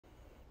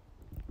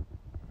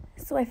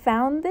So I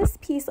found this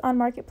piece on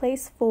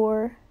Marketplace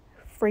for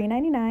free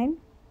 99.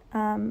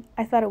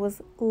 I thought it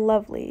was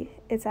lovely.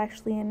 It's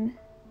actually in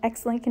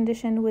excellent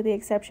condition with the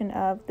exception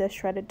of the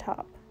shredded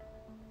top.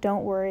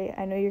 Don't worry,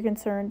 I know you're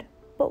concerned,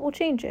 but we'll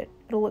change it.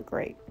 It'll look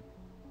great.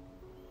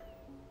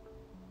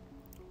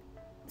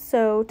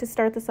 So to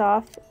start this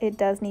off, it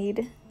does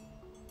need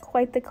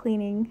quite the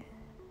cleaning,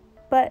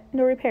 but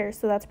no repairs,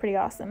 so that's pretty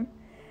awesome.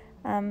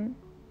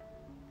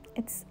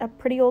 It's a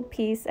pretty old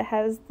piece. It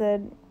has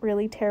the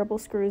really terrible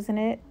screws in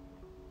it.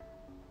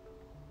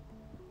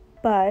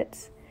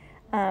 But,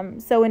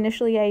 so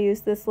initially I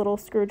used this little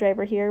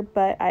screwdriver here,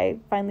 but I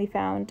finally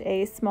found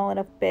a small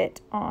enough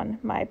bit on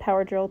my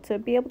power drill to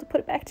be able to put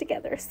it back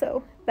together,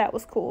 so that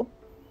was cool.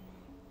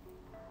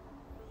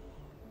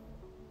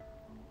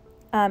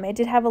 It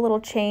did have a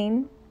little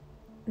chain.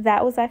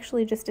 That was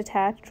actually just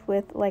attached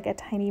with like a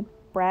tiny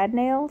brad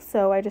nail,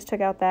 so I just took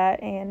out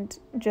that and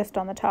just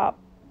on the top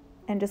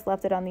and just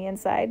left it on the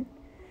inside.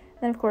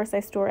 Then of course I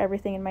store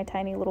everything in my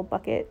tiny little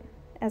bucket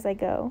as I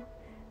go.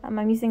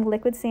 I'm using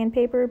liquid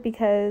sandpaper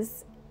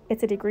because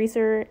it's a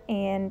degreaser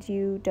and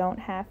you don't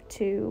have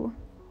to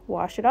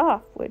wash it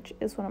off, which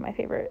is one of my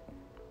favorite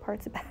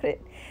parts about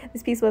it.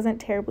 This piece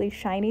wasn't terribly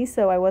shiny,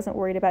 so I wasn't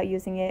worried about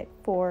using it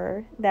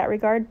for that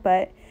regard,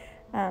 but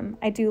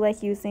I do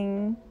like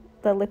using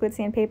the liquid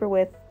sandpaper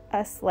with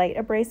a slight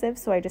abrasive,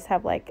 so I just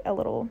have like a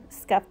little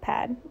scuff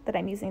pad that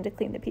I'm using to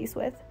clean the piece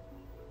with.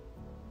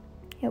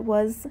 It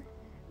was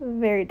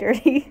very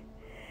dirty.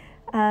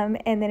 And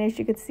then as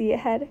you could see, it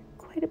had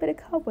quite a bit of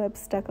cobwebs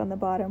stuck on the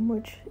bottom,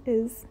 which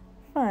is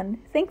fun.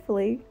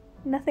 Thankfully,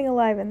 nothing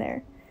alive in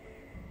there.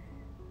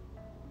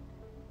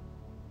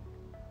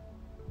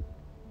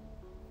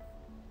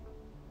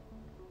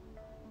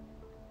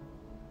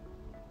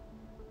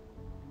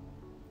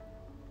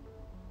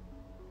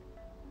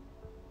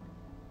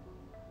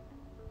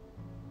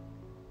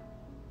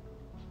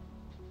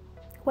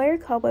 Why are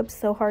cobwebs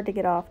so hard to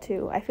get off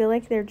too? I feel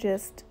like they're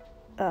just,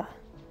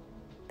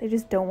 they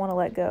just don't want to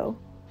let go.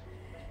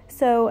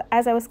 So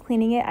as I was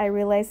cleaning it, I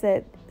realized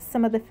that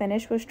some of the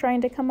finish was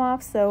trying to come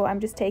off, so I'm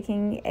just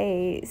taking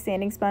a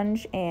sanding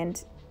sponge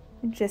and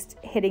just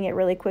hitting it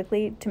really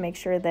quickly to make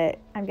sure that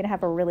I'm going to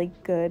have a really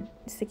good,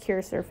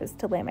 secure surface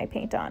to lay my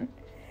paint on.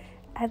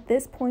 At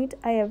this point,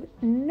 I have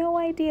no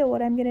idea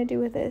what I'm going to do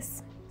with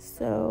this,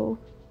 so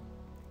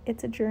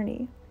it's a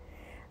journey.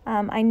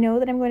 I know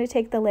that I'm going to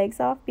take the legs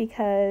off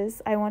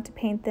because I want to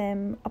paint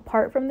them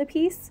apart from the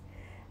piece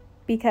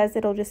because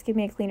it'll just give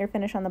me a cleaner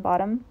finish on the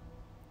bottom.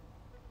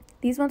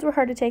 These ones were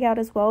hard to take out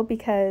as well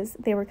because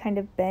they were kind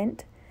of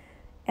bent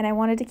and I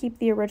wanted to keep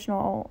the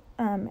original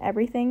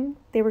everything.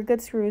 They were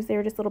good screws, they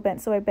were just a little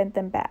bent, so I bent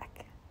them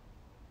back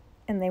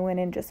and they went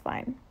in just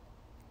fine.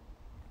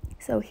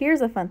 So here's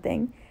a fun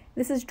thing.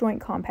 This is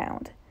joint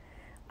compound.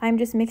 I'm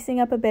just mixing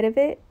up a bit of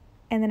it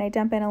and then I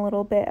dump in a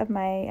little bit of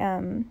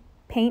my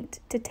paint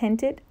to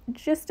tint it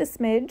just a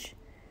smidge,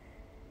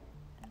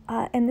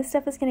 and this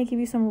stuff is going to give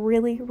you some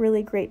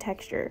really great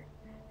texture.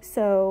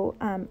 So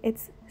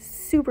it's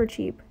super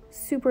cheap,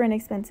 super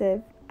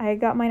inexpensive. I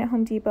got mine at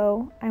Home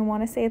Depot. I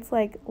want to say it's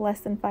like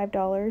less than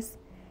 $5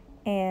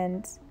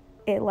 and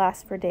it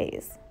lasts for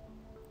days.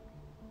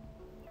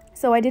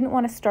 So I didn't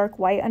want a stark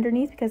white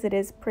underneath because it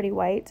is pretty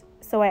white,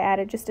 so I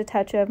added just a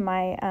touch of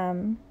my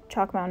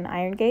Chalk Mountain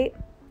Iron Gate.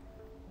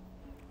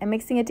 And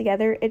mixing it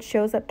together, it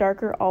shows up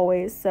darker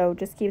always, so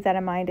just keep that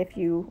in mind if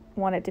you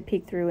want it to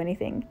peek through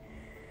anything.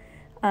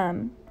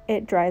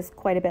 It dries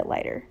quite a bit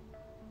lighter.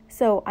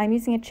 So I'm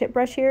using a chip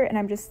brush here and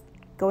I'm just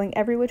going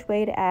every which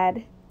way to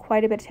add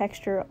quite a bit of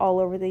texture all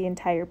over the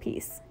entire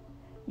piece.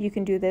 You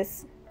can do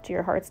this to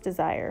your heart's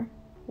desire.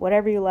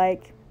 Whatever you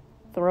like,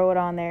 throw it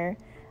on there.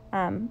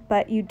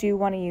 But you do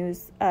want to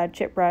use a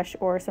chip brush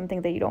or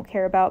something that you don't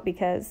care about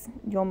because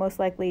you'll most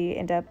likely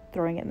end up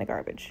throwing it in the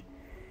garbage.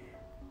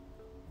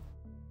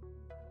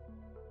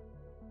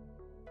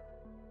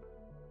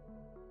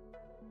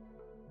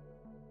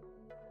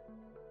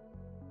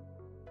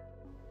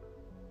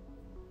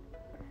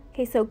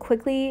 Okay, so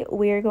quickly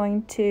we're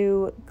going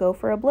to go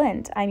for a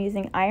blend. I'm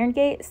using Iron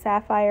Gate,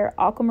 Sapphire,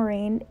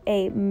 Aquamarine,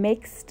 a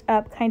mixed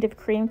up kind of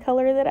cream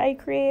color that I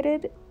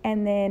created,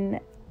 and then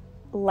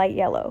light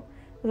yellow.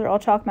 Those are all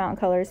Chalk Mountain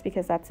colors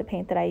because that's the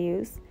paint that I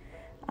use.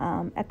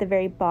 At the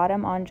very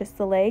bottom on just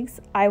the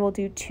legs, I will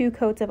do 2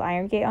 coats of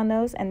Iron Gate on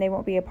those and they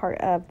won't be a part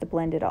of the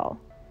blend at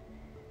all.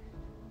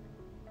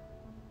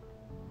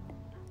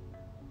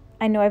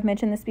 I know I've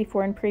mentioned this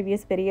before in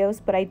previous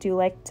videos, but I do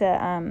like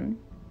to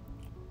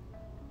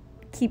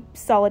keep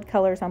solid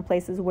colors on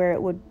places where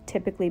it would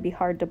typically be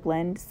hard to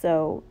blend,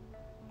 so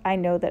I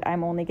know that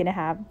I'm only going to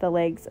have the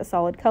legs a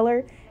solid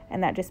color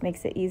and that just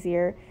makes it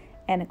easier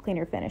and a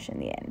cleaner finish in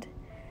the end.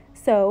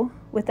 So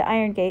with the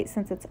Iron Gate,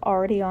 since it's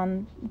already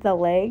on the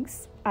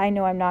legs, I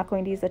know I'm not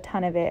going to use a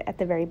ton of it at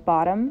the very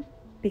bottom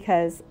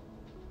because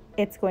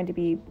it's going to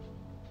be,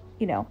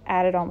 you know,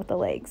 added on with the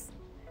legs.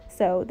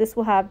 So this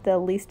will have the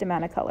least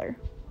amount of color.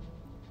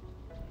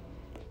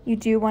 You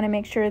do want to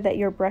make sure that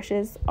your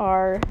brushes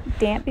are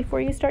damp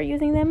before you start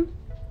using them.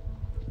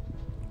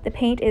 The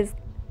paint is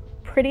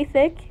pretty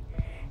thick,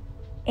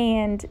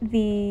 and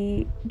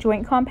the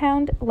joint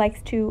compound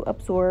likes to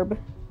absorb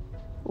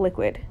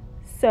liquid.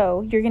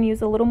 So you're going to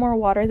use a little more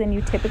water than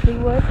you typically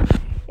would.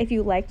 If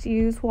you like to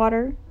use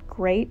water,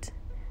 great.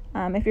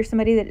 If you're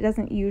somebody that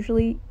doesn't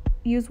usually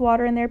use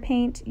water in their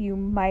paint, you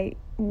might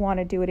want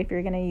to do it if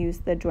you're going to use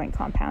the joint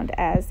compound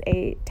as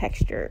a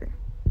texture.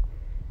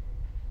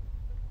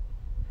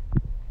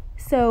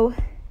 So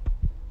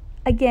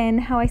again,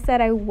 how I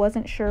said I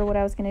wasn't sure what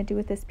I was going to do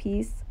with this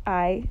piece,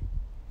 I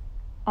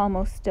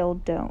almost still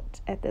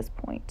don't at this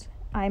point.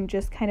 I'm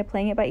just kind of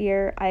playing it by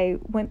ear. I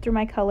went through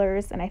my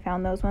colors and I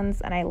found those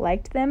ones and I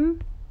liked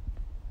them.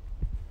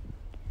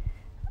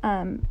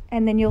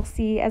 And then you'll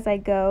see as I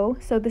go.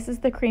 So this is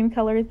the cream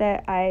color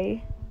that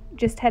I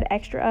just had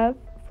extra of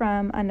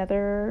from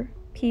another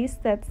piece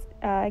that's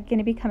going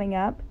to be coming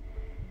up.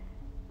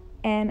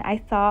 And I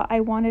thought I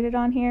wanted it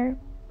on here,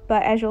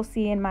 but as you'll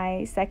see in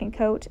my second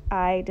coat,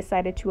 I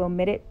decided to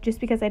omit it just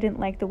because I didn't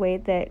like the way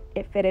that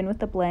it fit in with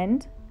the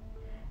blend.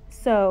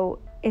 So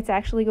it's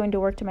actually going to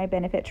work to my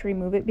benefit to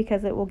remove it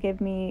because it will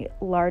give me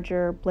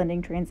larger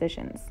blending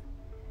transitions.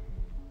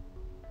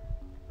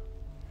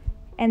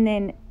 And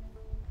then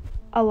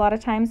a lot of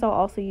times I'll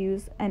also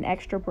use an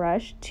extra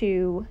brush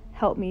to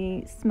help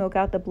me smoke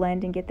out the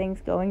blend and get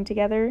things going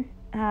together.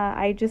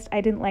 I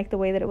didn't like the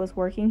way that it was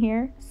working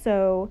here,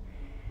 so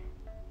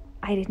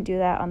I didn't do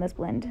that on this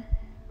blend.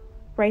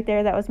 Right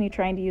there, that was me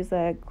trying to use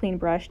a clean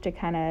brush to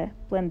kind of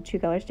blend the two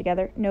colors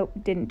together. Nope,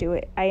 didn't do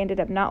it. I ended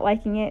up not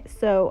liking it,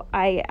 so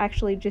I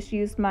actually just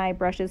used my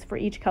brushes for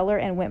each color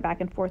and went back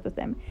and forth with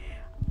them.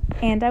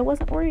 And I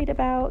wasn't worried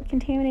about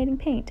contaminating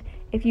paint.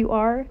 If you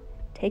are,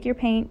 take your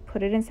paint,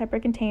 put it in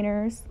separate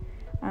containers.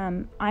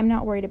 I'm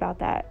not worried about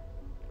that.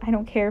 I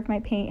don't care if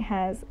my paint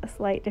has a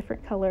slight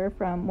different color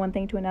from one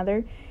thing to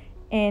another.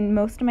 In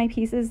most of my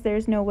pieces,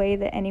 there's no way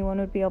that anyone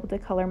would be able to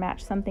color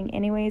match something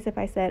anyways. If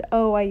I said,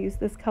 oh, I use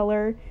this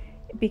color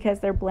because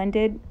they're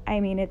blended, I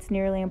mean, it's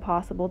nearly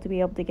impossible to be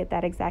able to get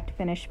that exact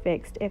finish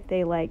fixed if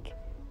they like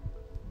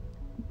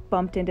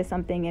bumped into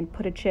something and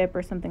put a chip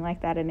or something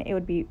like that, and it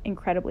would be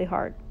incredibly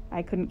hard.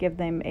 I couldn't give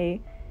them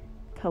a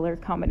color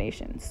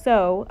combination.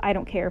 So I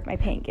don't care if my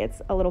paint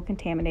gets a little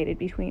contaminated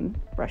between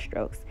brush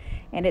strokes,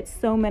 and it's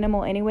so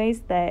minimal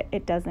anyways that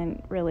it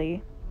doesn't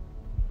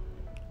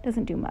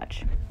do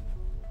much.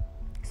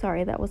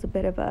 Sorry, that was a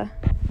bit of a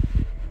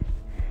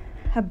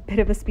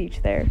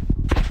speech there.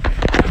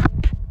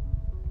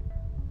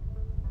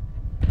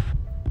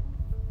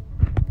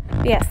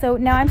 Yeah, so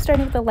now I'm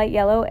starting with the light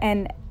yellow,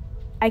 and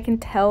I can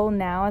tell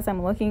now as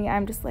I'm looking,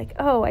 I'm just like,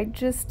 oh, I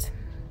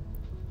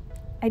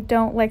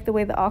don't like the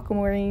way the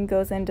aquamarine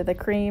goes into the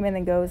cream and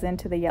then goes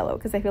into the yellow,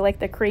 because I feel like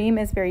the cream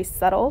is very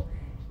subtle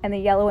and the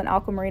yellow and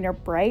aquamarine are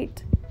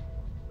bright.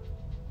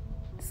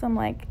 So I'm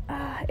like,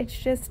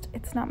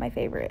 it's not my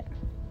favorite.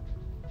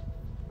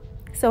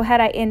 So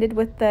had I ended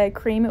with the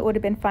cream, it would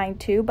have been fine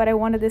too, but I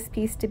wanted this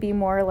piece to be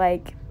more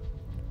like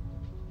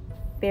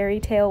fairy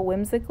tale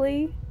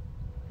whimsically.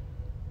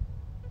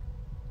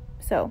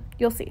 So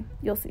you'll see,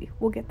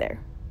 we'll get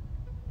there.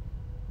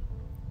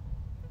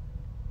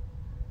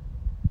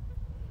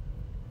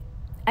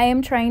 I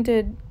am trying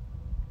to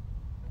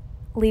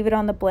leave it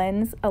on the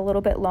blends a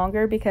little bit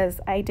longer because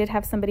I did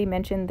have somebody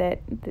mention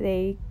that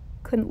they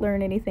couldn't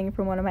learn anything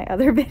from one of my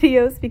other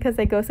videos because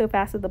I go so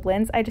fast with the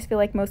blends. I just feel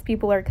like most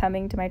people are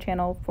coming to my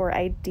channel for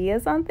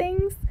ideas on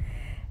things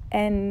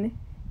and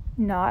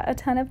not a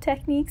ton of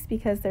techniques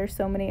because there's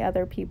so many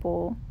other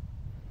people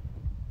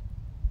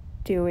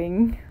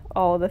doing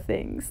all the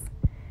things.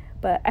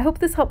 But I hope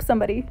this helps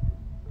somebody.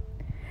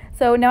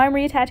 So now I'm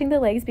reattaching the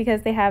legs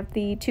because they have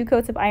the 2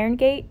 coats of iron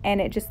gate and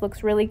it just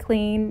looks really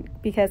clean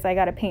because I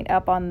got to paint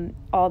up on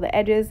all the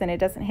edges and it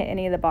doesn't hit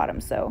any of the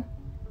bottom, so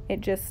it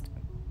just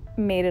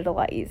made it a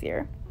lot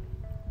easier.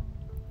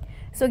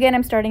 So again,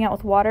 I'm starting out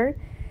with water,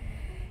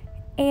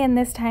 and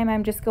this time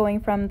I'm just going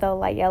from the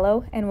light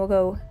yellow, and we'll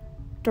go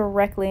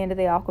directly into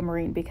the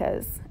aquamarine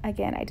because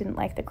again, I didn't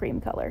like the cream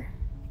color,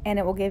 and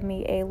it will give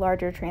me a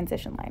larger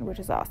transition line, which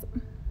is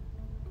awesome.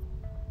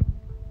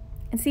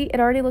 And see, it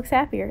already looks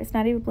happier. It's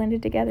not even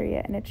blended together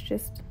yet, and it's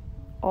just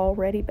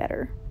already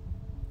better.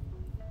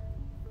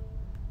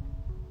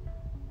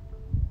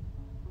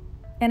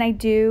 And I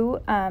do,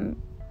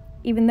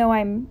 even though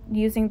I'm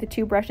using the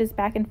 2 brushes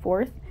back and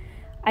forth,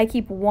 I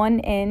keep one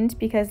end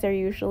because they're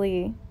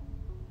usually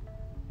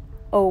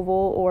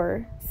oval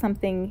or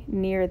something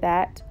near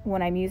that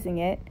when I'm using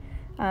it.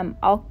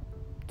 I'll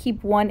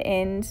keep one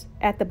end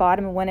at the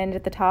bottom and one end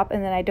at the top,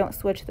 and then I don't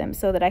switch them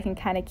so that I can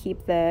kind of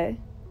keep the,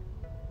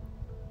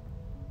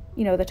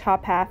 you know, the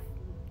top half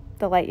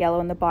the light yellow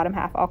and the bottom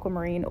half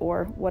aquamarine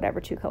or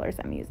whatever 2 colors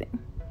I'm using.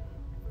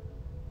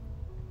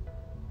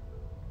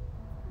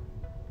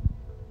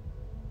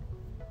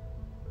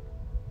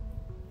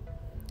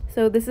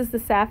 So this is the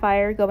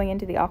sapphire going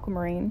into the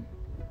aquamarine.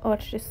 Oh,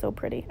 it's just so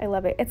pretty. I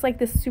love it. It's like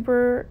this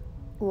super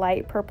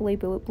light purpley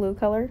blue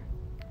color.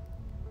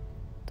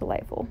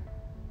 Delightful.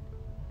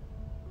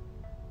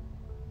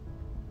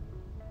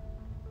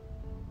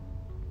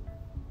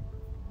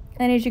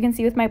 And as you can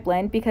see with my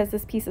blend, because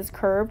this piece is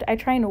curved, I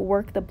try and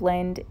work the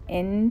blend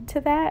into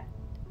that.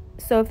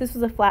 So if this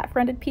was a flat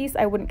fronted piece,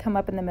 I wouldn't come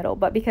up in the middle,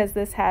 but because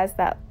this has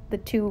the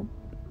two,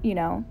 you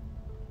know,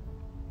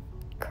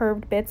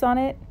 curved bits on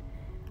it,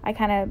 I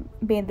kind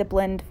of made the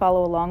blend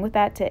follow along with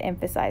that to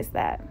emphasize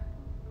that.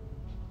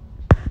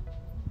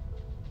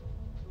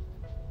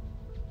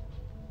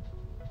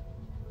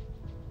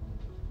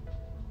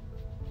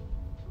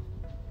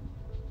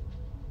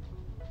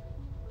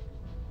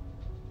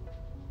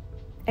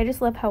 I just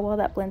love how well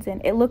that blends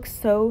in. It looks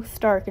so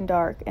stark and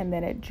dark, and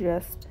then it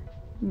just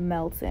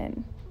melts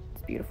in.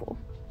 It's beautiful.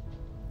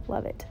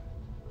 Love it.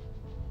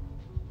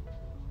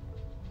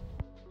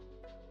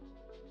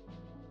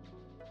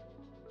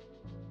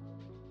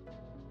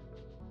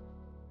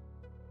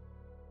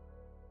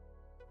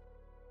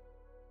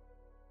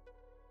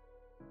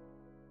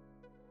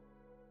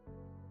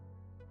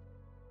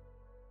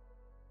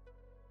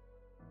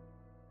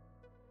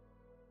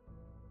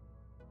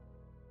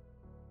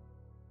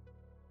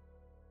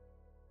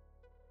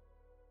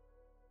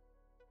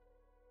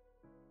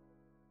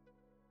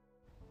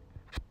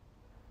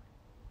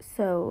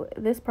 So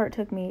this part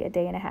took me a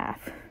day and a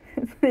half.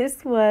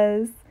 This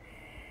was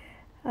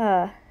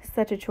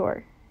such a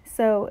chore.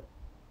 So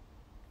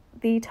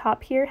the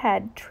top here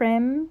had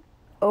trim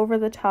over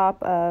the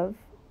top of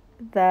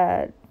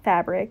the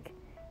fabric,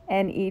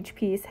 and each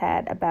piece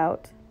had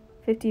about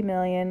 50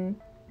 million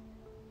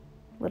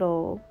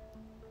little,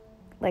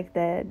 like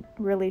the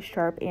really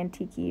sharp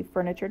antique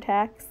furniture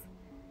tacks.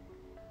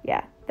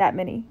 Yeah, that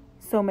many.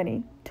 So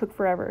many. Took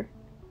forever.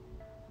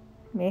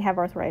 May have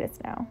arthritis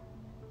now.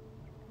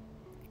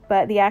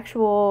 But the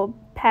actual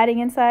padding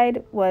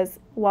inside was,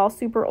 while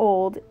super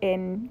old,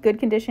 in good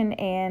condition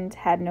and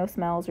had no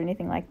smells or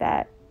anything like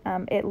that.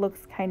 It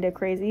looks kind of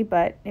crazy,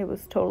 but it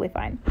was totally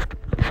fine.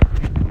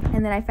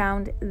 And then I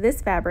found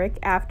this fabric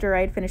after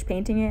I'd finished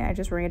painting it. I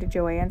just ran to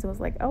Joann's and was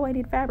like, oh, I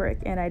need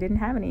fabric, and I didn't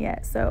have any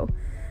yet. So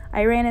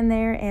I ran in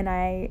there, and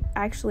I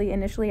actually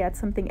initially had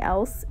something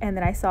else, and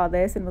then I saw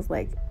this and was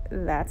like,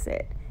 that's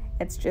it.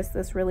 It's just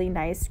this really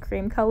nice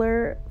cream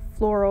color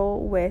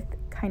floral with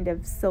kind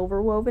of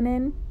silver woven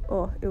in.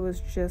 Oh, it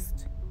was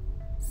just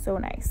so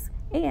nice.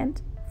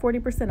 And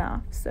 40%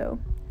 off, so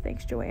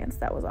thanks Joann's,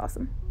 that was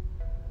awesome.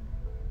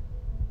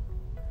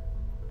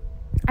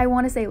 I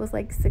want to say it was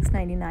like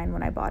 $6.99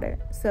 when I bought it,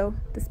 so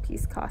this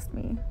piece cost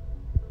me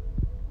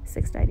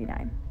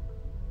 $6.99.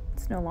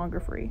 It's no longer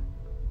free.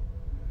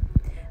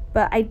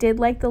 But I did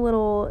like the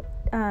little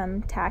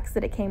tacks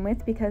that it came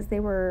with, because they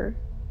were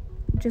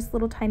just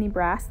little tiny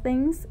brass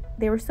things.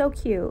 They were so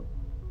cute.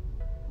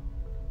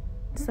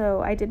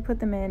 So I did put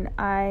them in.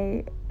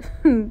 I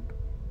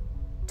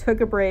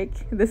took a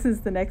break. This is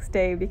the next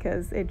day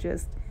because it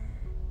just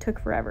took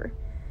forever.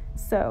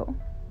 So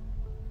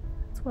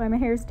that's why my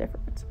hair is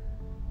different.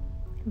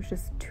 It was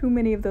just too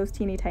many of those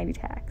teeny tiny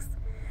tacks.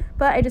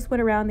 But I just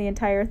went around the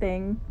entire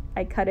thing.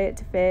 I cut it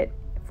to fit,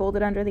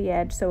 folded under the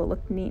edge so it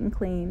looked neat and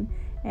clean,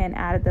 and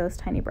added those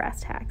tiny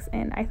brass tacks.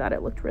 And I thought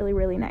it looked really,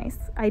 really nice.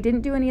 I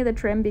didn't do any of the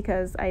trim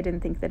because I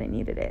didn't think that it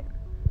needed it.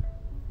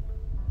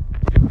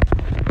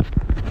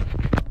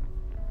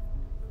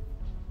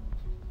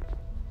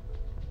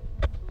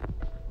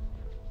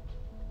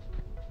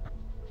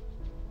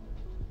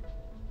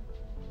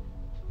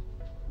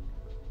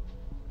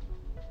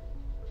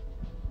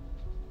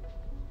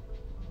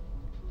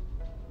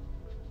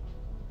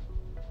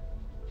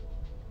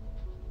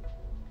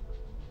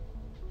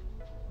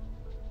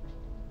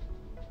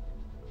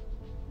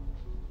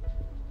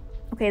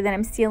 Okay, then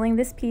I'm sealing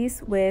this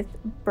piece with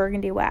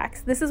burgundy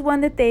wax. This is one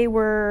that they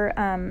were,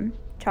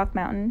 Chalk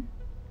Mountain,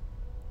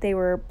 they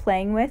were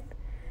playing with.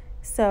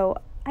 So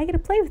I get to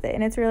play with it,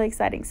 and it's really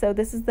exciting. So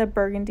this is the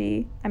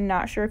burgundy. I'm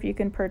not sure if you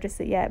can purchase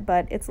it yet,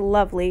 but it's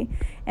lovely.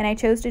 And I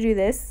chose to do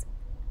this,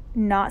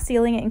 not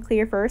sealing it in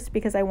clear first,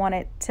 because I want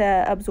it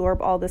to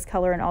absorb all this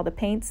color and all the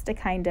paints to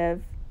kind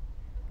of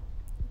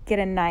get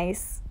a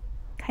nice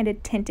kind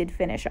of tinted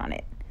finish on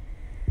it.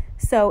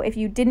 So if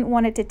you didn't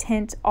want it to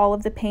tint all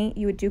of the paint,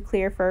 you would do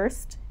clear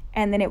first,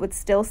 and then it would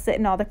still sit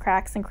in all the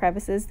cracks and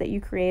crevices that you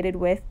created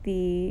with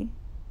the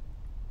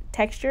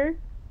texture,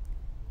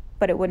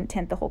 but it wouldn't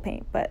tint the whole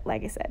paint. But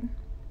like I said,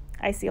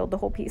 I sealed the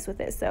whole piece with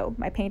it, so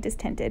my paint is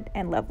tinted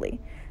and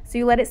lovely. So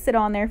you let it sit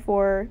on there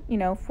for,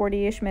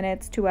 40-ish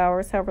minutes, 2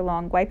 hours, however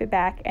long, wipe it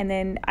back, and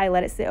then I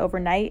let it sit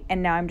overnight,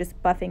 and now I'm just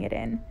buffing it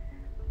in.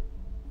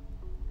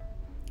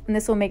 And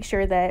this will make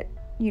sure that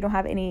you don't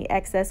have any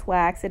excess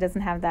wax. It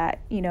doesn't have that,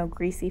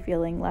 greasy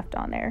feeling left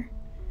on there.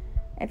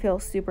 It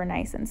feels super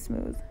nice and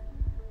smooth.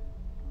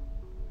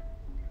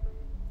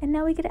 And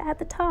now we get to add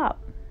the top.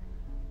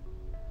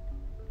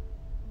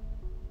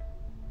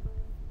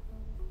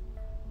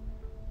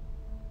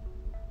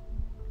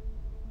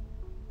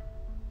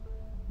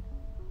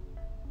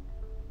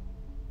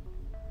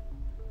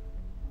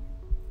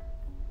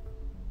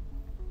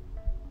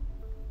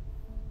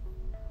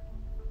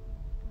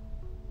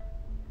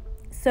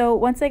 So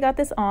once I got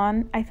this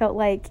on, I felt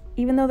like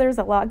even though there's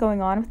a lot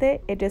going on with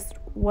it, it just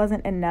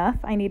wasn't enough.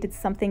 I needed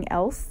something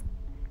else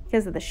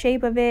because of the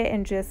shape of it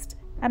and just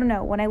I don't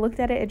know, when I looked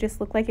at it, it just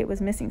looked like it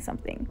was missing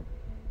something.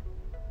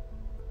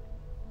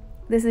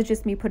 This is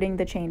just me putting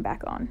the chain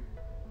back on.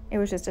 It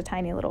was just a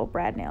tiny little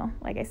brad nail,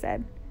 like I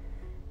said.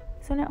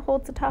 So now it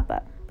holds the top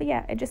up. But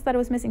yeah, I just thought it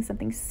was missing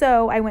something.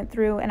 So I went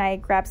through and I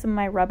grabbed some of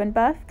my rub and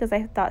buff because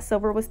I thought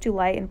silver was too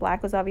light and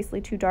black was obviously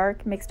too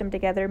dark. Mixed them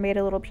together, made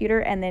a little pewter,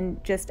 and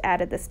then just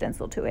added the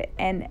stencil to it.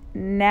 And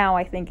now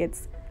I think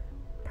it's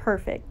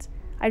perfect.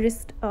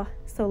 Oh,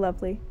 so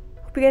lovely.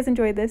 Hope you guys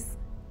enjoyed this.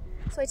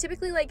 So I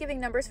typically like giving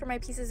numbers for my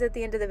pieces at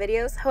the end of the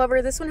videos.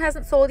 However, this one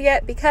hasn't sold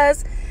yet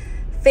because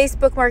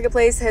Facebook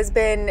Marketplace has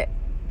been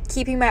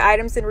keeping my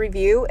items in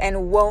review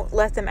and won't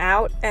let them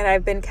out, and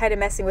I've been kind of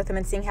messing with them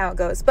and seeing how it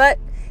goes. But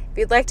if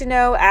you'd like to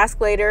know, ask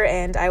later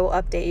and I will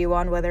update you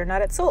on whether or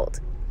not it's sold.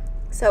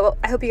 So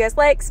I hope you guys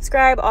like,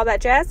 subscribe, all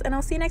that jazz, and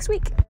I'll see you next week.